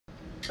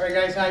Alright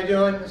guys, how you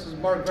doing? This is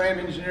Mark Graham,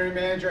 Engineering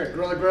Manager at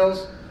Grilla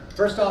Grills.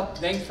 First off,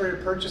 thanks for your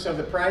purchase of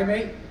the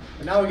Primate,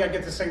 but now we got to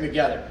get this thing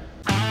together.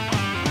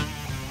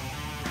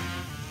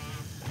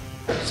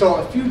 So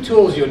a few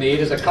tools you'll need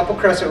is a couple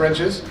crescent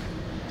wrenches.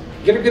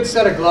 Get a good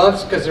set of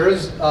gloves because there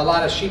is a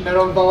lot of sheet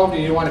metal involved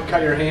and you don't want to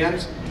cut your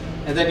hands.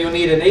 And then you'll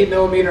need an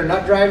 8mm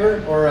nut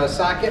driver or a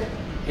socket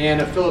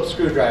and a Phillips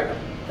screwdriver.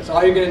 That's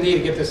all you're going to need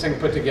to get this thing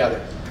put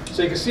together.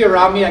 So you can see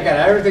around me I got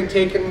everything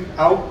taken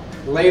out,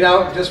 laid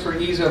out just for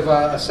ease of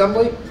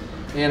assembly.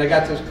 And I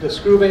got the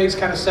screw bags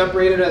kind of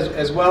separated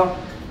as well.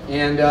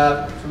 And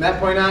from that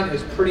point on,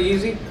 it's pretty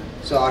easy.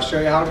 So I'll show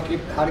you how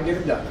to get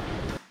it done.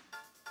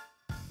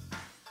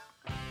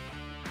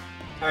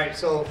 Alright,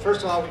 so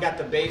first of all, we got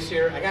the base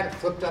here. I got it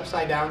flipped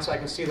upside down so I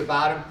can see the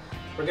bottom.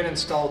 We're going to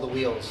install the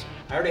wheels.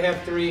 I already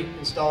have 3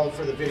 installed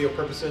for the video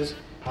purposes.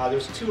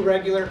 There's 2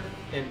 regular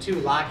and 2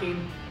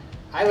 locking.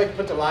 I like to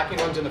put the locking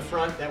ones in the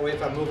front. That way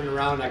if I'm moving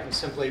around, I can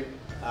simply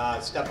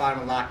step on them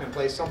and lock them in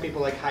place. Some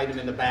people like hide them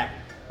in the back.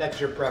 That's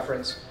your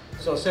preference.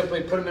 So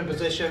simply put them in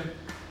position.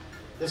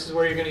 This is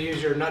where you're going to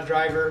use your nut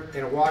driver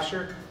and a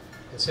washer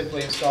and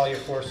simply install your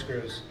 4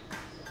 screws.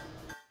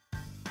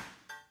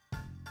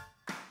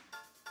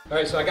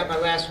 Alright, so I got my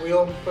last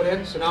wheel put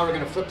in, so now we're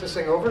going to flip this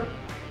thing over.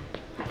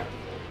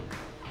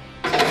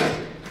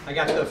 I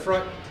got the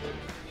front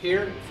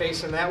here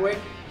facing that way,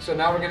 so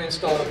now we're going to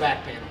install the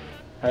back panel.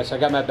 Alright, so I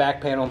got my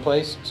back panel in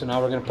place, so now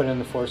we're going to put in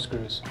the 4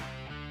 screws.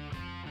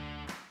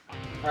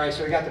 Alright,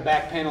 so we got the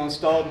back panel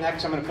installed.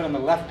 Next I'm going to put in the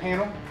left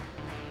panel.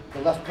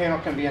 The left panel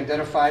can be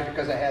identified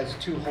because it has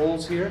 2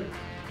 holes here.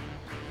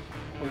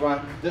 We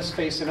want this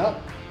facing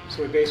up,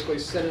 so we basically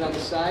set it on the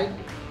side,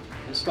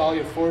 install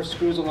your 4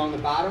 screws along the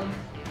bottom,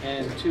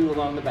 and 2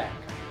 along the back.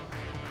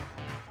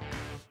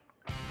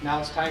 Now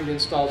it's time to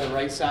install the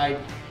right side,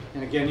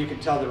 and again you can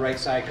tell the right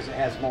side because it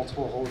has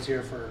multiple holes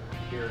here for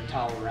your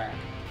towel rack.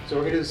 So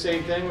we're going to do the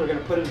same thing. We're going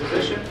to put it in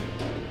position.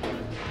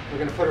 We're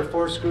going to put our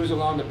 4 screws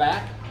along the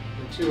back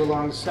and 2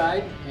 along the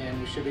side, and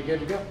we should be good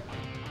to go.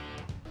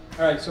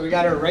 Alright, so we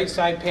got our right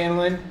side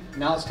panel in.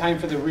 Now it's time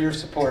for the rear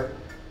support.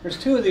 There's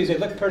 2 of these. They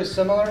look pretty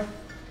similar.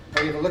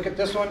 But if you look at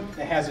this one,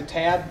 it has a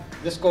tab.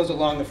 This goes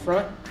along the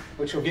front,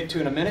 which we'll get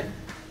to in a minute.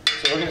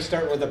 So we're going to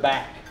start with the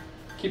back.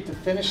 Keep the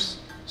finished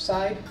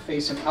side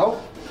facing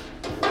out.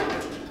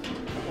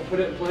 We'll put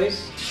it in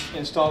place and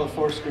install the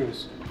 4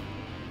 screws.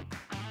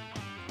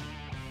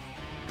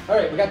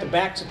 Alright, we got the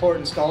back support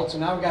installed, so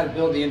now we got to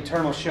build the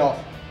internal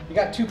shelf. We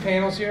got 2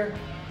 panels here.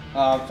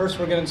 First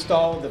we're going to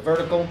install the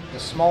vertical, the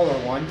smaller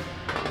one.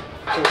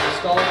 So to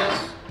install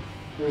this,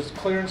 there's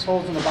clearance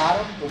holes in the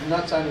bottom with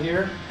nuts on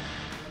here.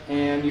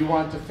 And you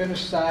want the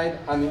finished side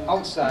on the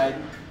outside.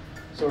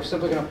 So we're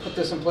simply going to put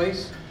this in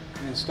place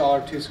and install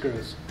our 2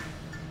 screws.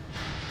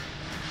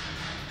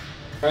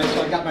 Alright,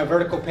 so I got my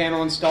vertical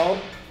panel installed.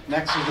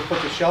 Next is to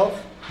put the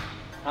shelf.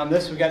 On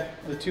this we got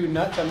the 2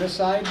 nuts on this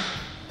side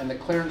and the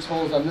clearance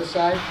holes on this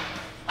side.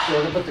 So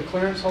we're going to put the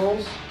clearance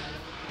holes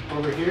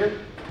over here.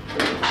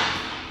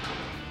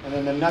 And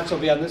then the nuts will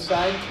be on this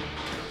side.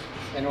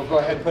 And we'll go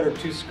ahead and put our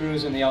 2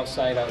 screws in the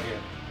outside out here.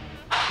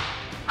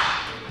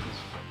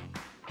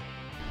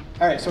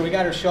 Alright, so we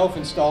got our shelf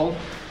installed,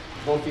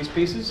 both these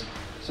pieces.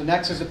 So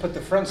next is to put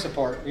the front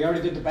support. We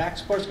already did the back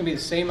support. It's going to be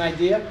the same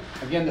idea.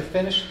 Again, the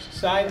finished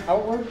side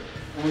outward,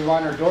 and we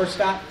want our door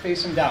stop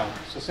facing down.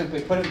 So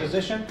simply put it in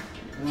position,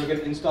 and we're going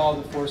to install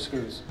the 4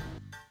 screws.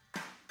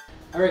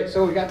 Alright,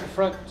 so we got the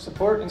front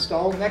support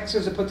installed. Next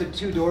is to put the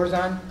 2 doors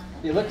on.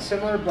 They look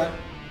similar, but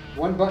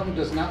one button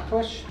does not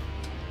push.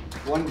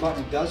 One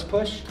button does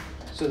push.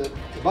 So the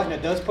button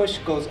that does push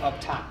goes up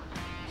top.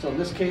 So in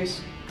this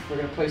case, we're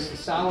going to place the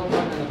solid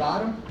button on the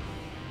bottom,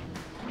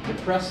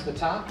 depress the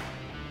top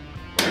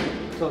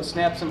until it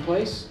snaps in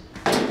place,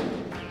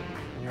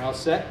 and you're all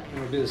set.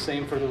 And we'll do the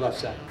same for the left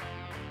side.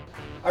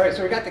 Alright,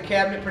 so we got the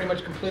cabinet pretty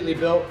much completely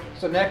built.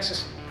 So next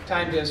is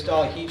time to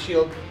install a heat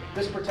shield.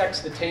 This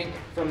protects the tank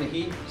from the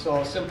heat, so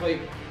I'll simply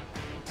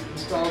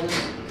install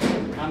this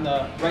on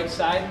the right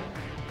side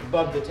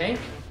above the tank,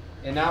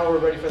 and now we're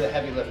ready for the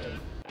heavy lifting.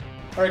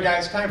 Alright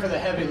guys, time for the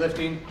heavy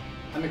lifting.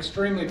 I'm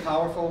extremely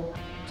powerful,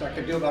 so I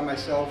could do it by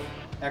myself.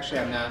 Actually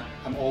I'm not,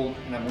 I'm old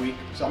and I'm weak,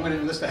 so I'm going to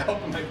enlist the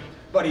help of my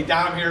buddy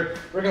down here.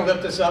 We're going to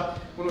lift this up.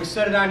 When we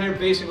set it on here,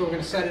 basically we're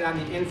going to set it on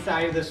the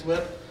inside of this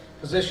lip,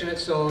 position it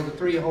so the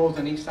 3 holes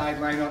on each side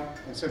line up,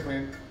 and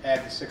simply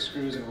add the 6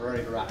 screws and we're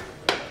ready to rock.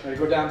 Ready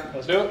to go down?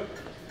 Let's do it.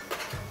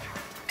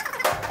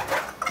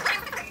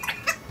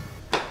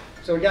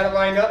 So we got it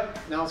lined up.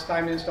 Now it's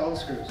time to install the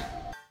screws.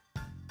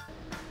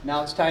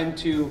 Now it's time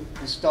to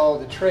install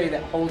the tray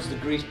that holds the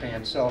grease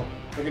pan. So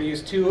we're going to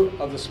use 2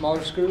 of the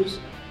smaller screws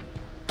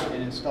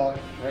and install it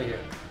right here.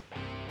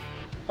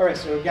 Alright,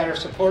 so we've got our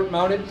support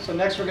mounted. So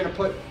next we're going to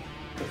put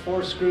the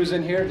 4 screws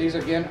in here. These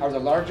again are the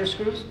larger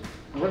screws.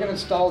 And we're going to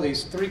install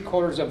these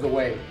 3/4 of the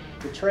way.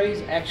 The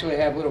trays actually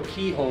have little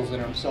keyholes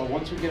in them. So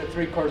once we get it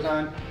 3/4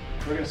 on,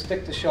 we're going to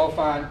stick the shelf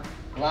on,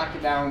 lock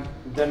it down,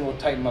 and then we'll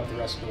tighten them up the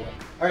rest of the way.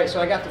 Alright, so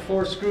I got the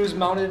 4 screws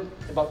mounted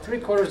about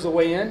 3/4 of the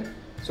way in.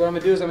 So what I'm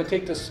going to do is I'm going to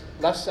take this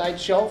left side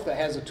shelf that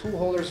has the tool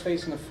holders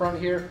facing the front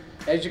here.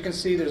 As you can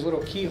see, there's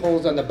little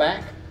keyholes on the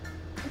back.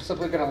 I'm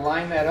simply going to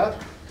line that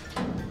up,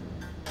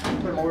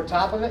 put them over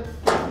top of it,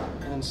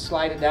 and then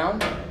slide it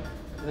down,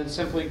 and then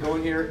simply go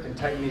in here and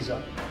tighten these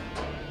up.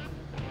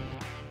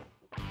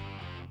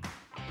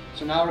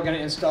 So now we're going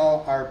to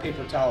install our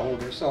paper towel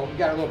holder. So we've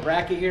got a little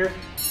bracket here.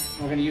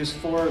 We're going to use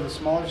 4 of the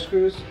smaller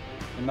screws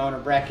and mount a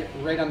bracket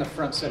right on the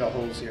front set of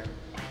holes here.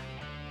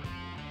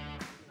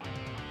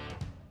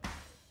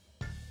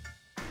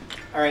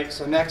 Alright,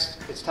 so next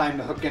it's time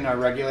to hook in our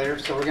regulator.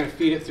 So we're going to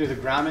feed it through the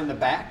grommet in the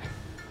back.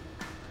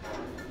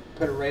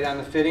 Put it right on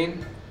the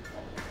fitting.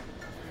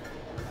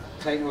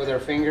 Tighten with our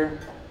finger.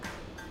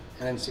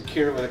 And then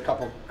secure it with a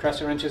couple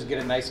crescent wrenches. Get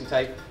it nice and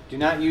tight. Do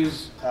not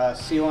use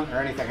sealant or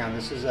anything on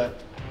this. This is a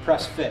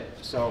press fit.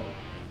 So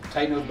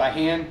tighten it by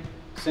hand,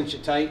 cinch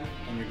it tight,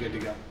 and you're good to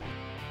go.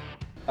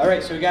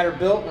 Alright, so we got her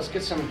built. Let's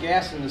get some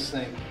gas in this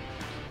thing.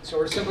 So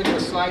we're simply going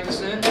to slide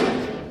this in.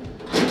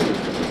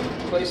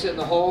 Place it in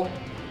the hole.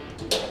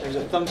 There's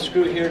a thumb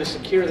screw here to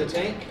secure the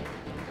tank.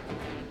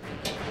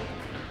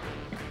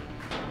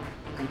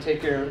 And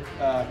take your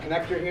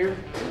connector here.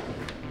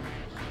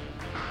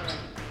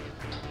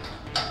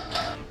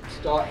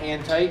 Install it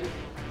hand tight,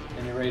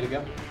 and you're ready to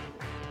go.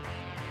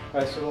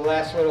 Alright, so the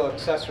last little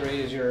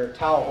accessory is your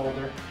towel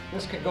holder.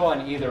 This could go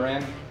on either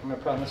end. I'm going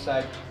to put on this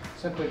side.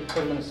 Simply put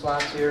them in the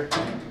slots here,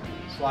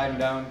 slide them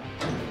down,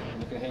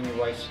 and you can hang your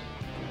wife's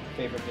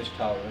favorite dish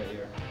towel right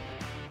here.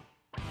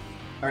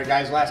 Alright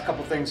guys, last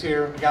couple things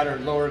here. We got our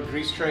lower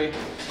grease tray.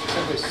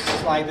 Simply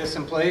slide this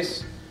in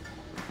place.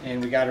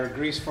 And we got our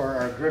grease for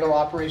our griddle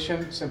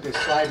operation. Simply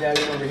slide that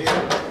in over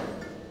here,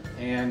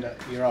 and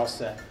you're all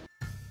set.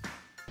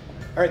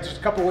 Alright, there's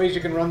a couple ways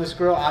you can run this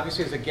grill.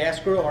 Obviously it's a gas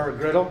grill or a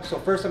griddle. So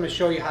first I'm going to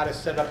show you how to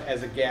set up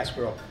as a gas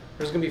grill.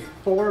 There's going to be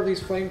 4 of these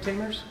flame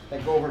tamers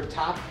that go over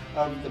top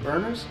of the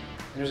burners.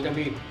 And there's going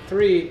to be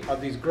 3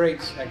 of these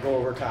grates that go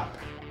over top.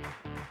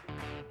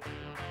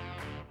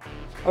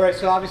 Alright,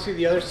 so obviously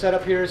the other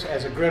setup here is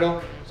as a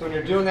griddle. So when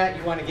you're doing that,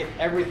 you want to get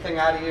everything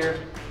out of here.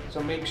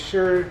 So make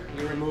sure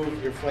you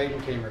remove your flame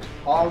tamers.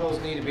 All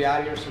those need to be out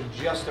of here, so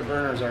just the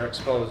burners are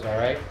exposed,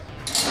 alright?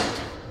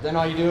 Then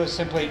all you do is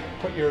simply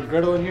put your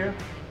griddle in here.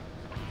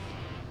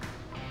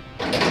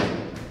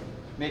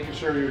 Making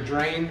sure your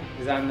drain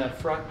is on the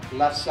front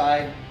left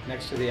side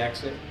next to the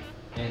exit,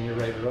 and you're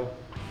ready to roll.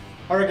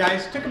 Alright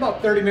guys, it took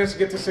about 30 minutes to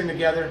get this thing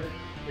together.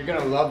 You're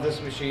going to love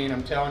this machine.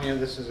 I'm telling you,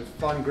 this is a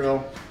fun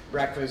grill.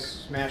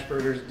 Breakfast, smash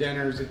burgers,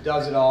 dinners, it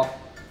does it all.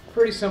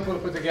 Pretty simple to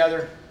put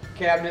together.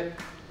 Cabinet,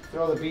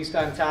 throw the beast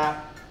on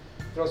top,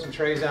 throw some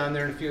trays on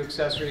there and a few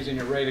accessories, and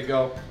you're ready to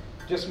go.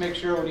 Just make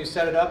sure when you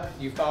set it up,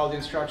 you follow the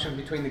instructions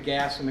between the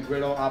gas and the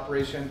griddle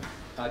operation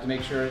to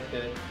make sure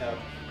it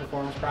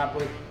performs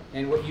properly.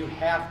 And what you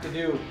have to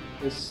do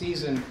is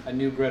season a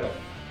new griddle.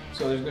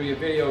 So there's going to be a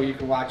video you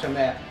can watch on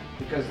that,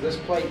 because this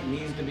plate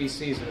needs to be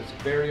seasoned.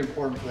 It's very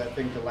important for that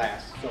thing to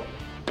last. So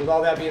with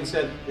all that being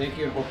said, thank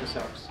you and hope this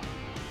helps.